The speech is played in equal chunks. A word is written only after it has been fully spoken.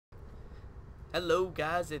Hello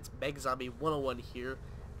guys, it's MegaZombie 101 here,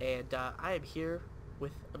 and I am here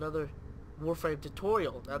with another Warframe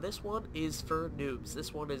tutorial. Now this one is for noobs.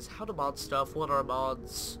 This one is how to mod stuff, what are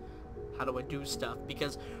mods, how do I do stuff,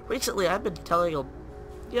 because recently I've been telling them,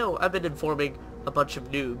 I've been informing a bunch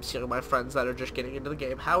of noobs, my friends that are just getting into the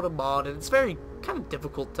game, how to mod, and it's very kind of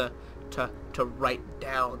difficult to write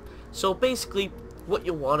down. So basically, what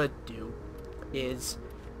you want to do is,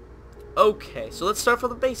 okay, so let's start from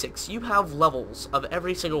the basics. You have levels of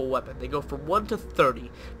every single weapon. They go from 1 to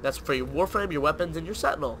 30. That's for your Warframe, your weapons, and your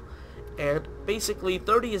Sentinel. And basically,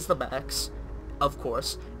 30 is the max, of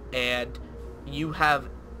course, and you have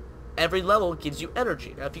every level gives you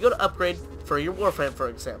energy. Now, if you go to upgrade for your Warframe, for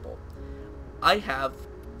example, I have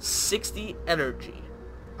 60 energy.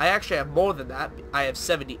 I actually have more than that. I have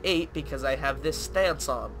 78 because I have this stance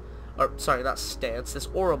on. Or, sorry, not stance, this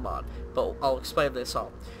aura mod. But I'll explain this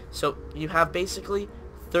all. So, you have basically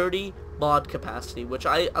 30 mod capacity, which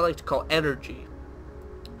I like to call energy.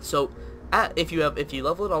 So, if you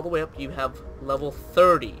level it all the way up, you have level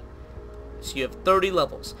 30. So you have 30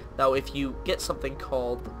 levels. Now, if you get something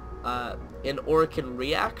called an Oricon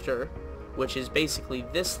reactor, which is basically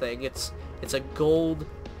this thing, it's a gold,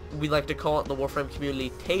 we like to call it in the Warframe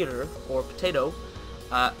community tater, or potato.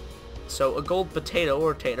 So a gold potato,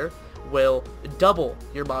 or tater, will double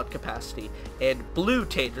your mod capacity. And blue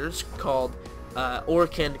taters, called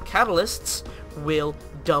Oricon catalysts, will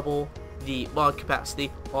double the mod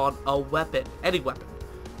capacity on a weapon, any weapon.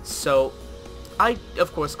 So,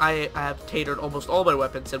 of course, I have tatered almost all my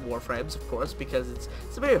weapons in Warframes, of course, because it's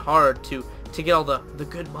very hard to get all the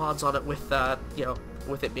good mods on it with,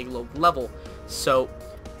 with it being low level. So,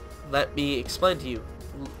 let me explain to you.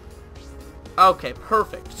 Okay,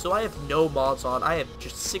 perfect. So I have no mods on. I have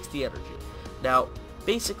just 60 energy. Now,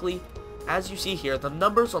 basically, as you see here, the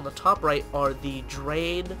numbers on the top right are the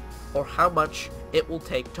drain, or how much it will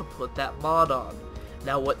take to put that mod on.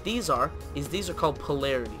 Now, what these are, is these are called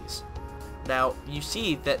polarities. Now, you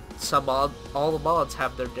see that all the mods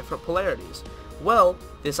have their different polarities. Well,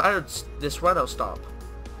 this Rhino Stomp,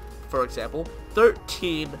 for example,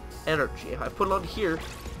 13 energy. If I put it on here,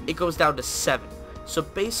 it goes down to 7. So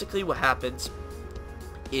basically what happens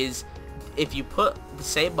is, if you put the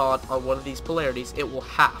same mod on one of these polarities, it will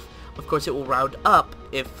half. Of course, it will round up.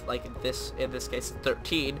 If, like in this case,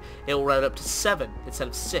 13, it will round up to 7 instead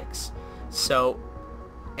of 6. So,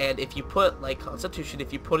 and if you put, like Constitution,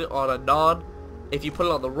 if you put it on if you put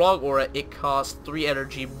it on the wrong aura, it costs 3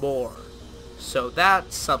 energy more. So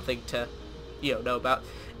that's something to, know about.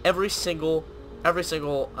 Every single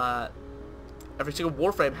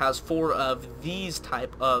Warframe has 4 of these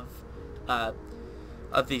type of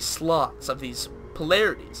these slots, of these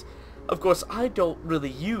polarities. Of course, I don't really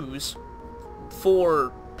use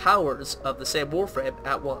 4 powers of the same Warframe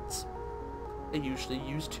at once. I usually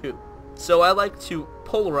use 2. So I like to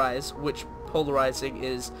polarize, which polarizing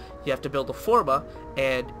is you have to build a forma,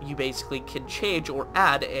 and you basically can change or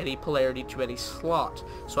add any polarity to any slot.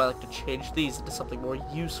 So I like to change these into something more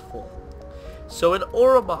useful. So an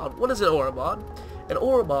aura mod, what is an aura mod? An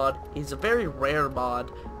aura mod is a very rare mod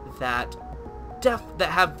that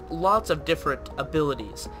have lots of different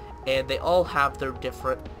abilities, and they all have their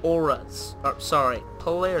different auras,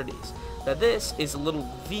 polarities. Now this is a little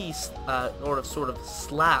V, or sort of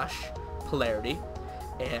slash polarity,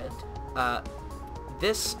 and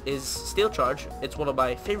this is Steel Charge. It's one of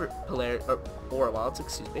my favorite aura mods,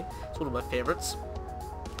 excuse me. It's one of my favorites.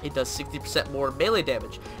 It does 60% more melee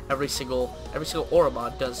damage. Every single aura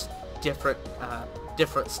mod does different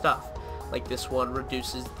stuff. Like this one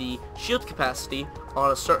reduces the shield capacity on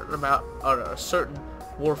a certain amount, on a certain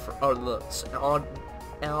on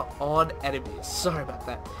enemies. Sorry about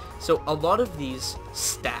that. So a lot of these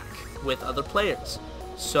stack with other players.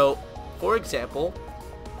 So, for example,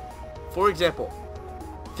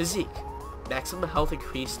 Physique, maximum health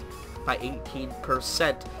increased by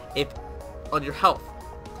 18% on your health.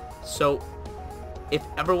 So, if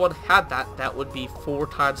everyone had that, that would be 4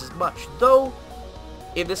 times as much. Though,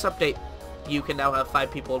 in this update, you can now have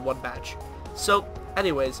 5 people in one match. So,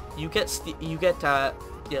 anyways, you get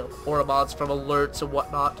aura mods from alerts and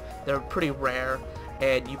whatnot. They're pretty rare,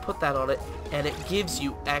 and you put that on it, and it gives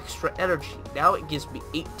you extra energy. Now it gives me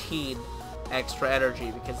 18 extra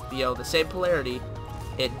energy because the same polarity,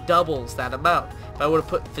 it doubles that amount. If I would have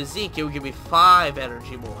put Physique, it would give me 5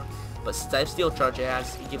 energy more. But since I have Steel Charge,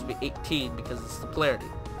 it gives me 18 because it's the polarity.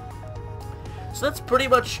 So that's pretty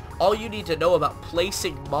much all you need to know about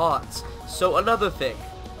placing mods. So another thing.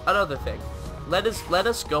 Let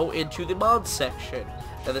us go into the mods section.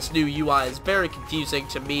 Now this new UI is very confusing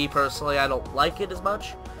to me personally. I don't like it as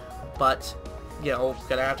much, but gonna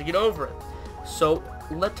have to get over it. So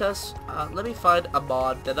let me find a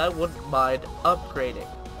mod that I wouldn't mind upgrading.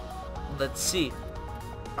 Let's see.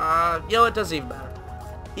 It doesn't even matter.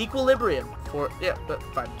 Equilibrium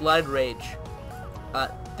fine. Blind Rage.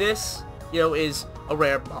 This, is a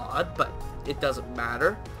rare mod, but it doesn't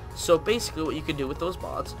matter. So basically what you can do with those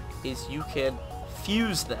mods is you can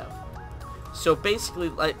fuse them. So basically,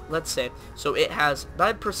 let's say, so it has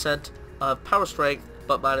 9% of power strength,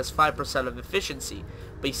 but minus 5% of efficiency.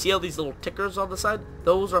 But you see all these little tickers on the side?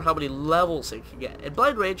 Those are how many levels it can get. And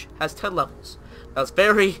Blind Rage has 10 levels. Now it's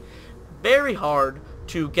very, very hard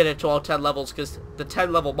to get it to all 10 levels because the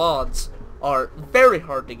 10 level mods are very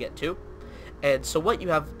hard to get to. And so what you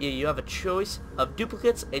have a choice of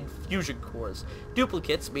duplicates and fusion cores.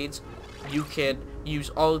 Duplicates means you can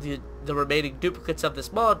use all of the remaining duplicates of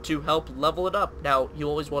this mod to help level it up. Now, you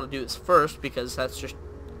always want to do this first because that's just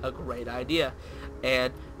a great idea.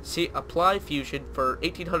 And see, apply fusion for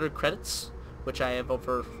 1,800 credits, which I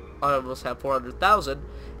almost have 400,000,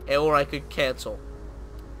 or I could cancel.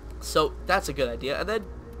 So that's a good idea. And then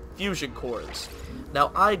fusion cores.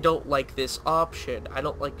 Now, I don't like this option. I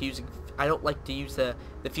don't like to use the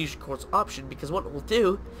fusion cores option because what it will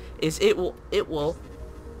do is it will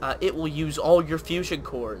use all your fusion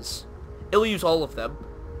cores. It will use all of them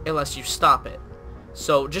unless you stop it.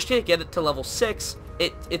 So just to get it to level 6,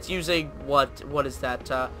 it's using what is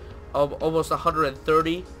that? Almost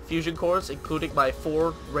 130 fusion cores, including my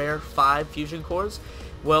 4 rare 5 fusion cores.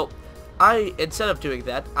 Well, instead of doing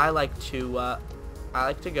that, I like to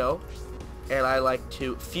go and I like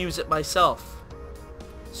to fuse it myself.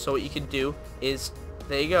 So what you can do is,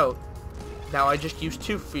 there you go. Now I just use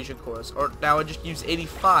 2 fusion cores, or now I just use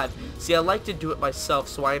 85. See, I like to do it myself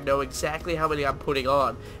so I know exactly how many I'm putting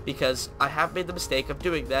on, because I have made the mistake of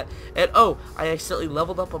doing that, and oh, I accidentally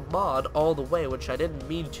leveled up a mod all the way, which I didn't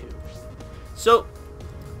mean to. So,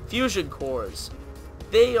 fusion cores.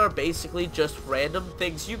 They are basically just random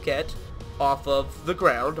things you get off of the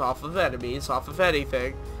ground, off of enemies, off of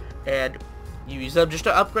anything, and you use them just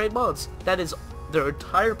to upgrade mods. That is their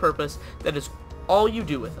entire purpose. That is all you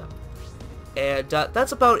do with them. And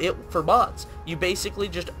that's about it for mods. You basically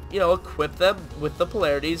just, equip them with the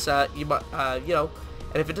polarities. And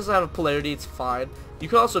if it doesn't have a polarity, it's fine. You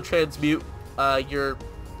can also transmute your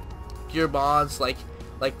mods, like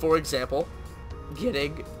for example,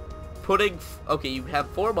 okay, you have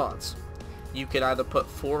 4 mods. You can either put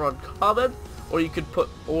 4 uncommon, or you could put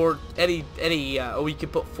or you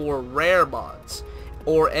could put 4 rare mods,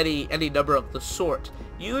 or any number of the sort.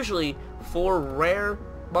 Usually 4 rare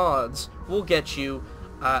mods will get you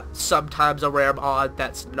sometimes a rare mod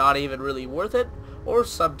that's not even really worth it, or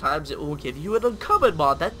sometimes it will give you an uncommon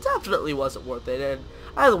mod that definitely wasn't worth it, and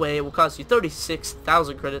either way it will cost you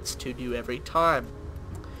 36,000 credits to do every time.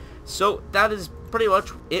 So that is pretty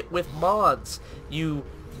much it with mods. You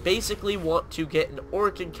basically want to get an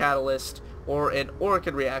Orokin catalyst or an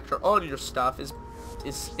Orokin reactor on your stuff as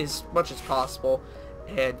much as possible,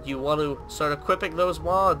 and you want to start equipping those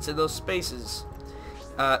mods in those spaces.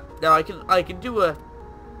 Now I can do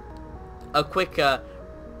a quick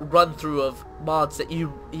run through of mods that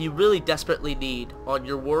you really desperately need on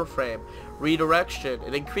your Warframe. Redirection,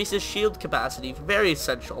 it increases shield capacity, very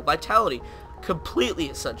essential. Vitality, completely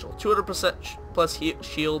essential. 200% plus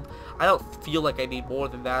shield, I don't feel like I need more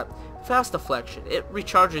than that. Fast deflection, it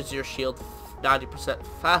recharges your shield 90%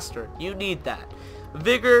 faster. You need that.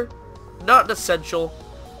 Vigor, not an essential,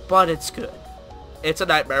 but it's good. It's a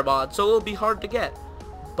nightmare mod, so it'll be hard to get.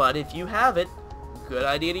 But if you have it, good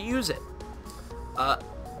idea to use it.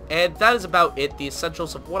 And that is about it, the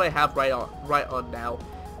essentials of what I have right on now.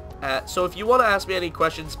 So if you want to ask me any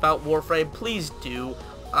questions about Warframe, please do.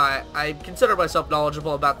 I consider myself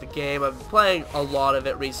knowledgeable about the game. I've been playing a lot of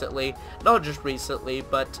it recently. Not just recently,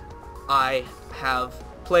 but I have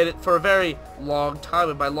played it for a very long time.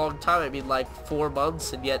 And by long time, I mean like 4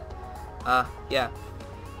 months, and yet, yeah.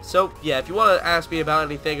 So, yeah, if you want to ask me about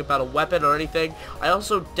anything, about a weapon or anything, I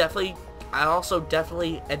also definitely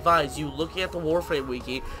advise you looking at the Warframe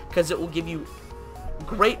wiki, because it will give you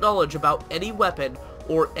great knowledge about any weapon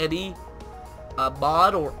or any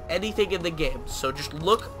mod or anything in the game. So just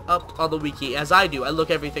look up on the wiki, as I do. I look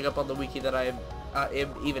everything up on the wiki that I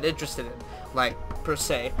am even interested in. Like, per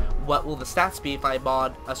se, what will the stats be if I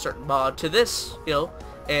mod a certain mod to this,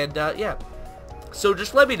 and, yeah. So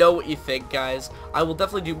just let me know what you think, guys. I will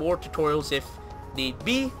definitely do more tutorials if need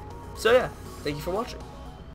be. So yeah, thank you for watching.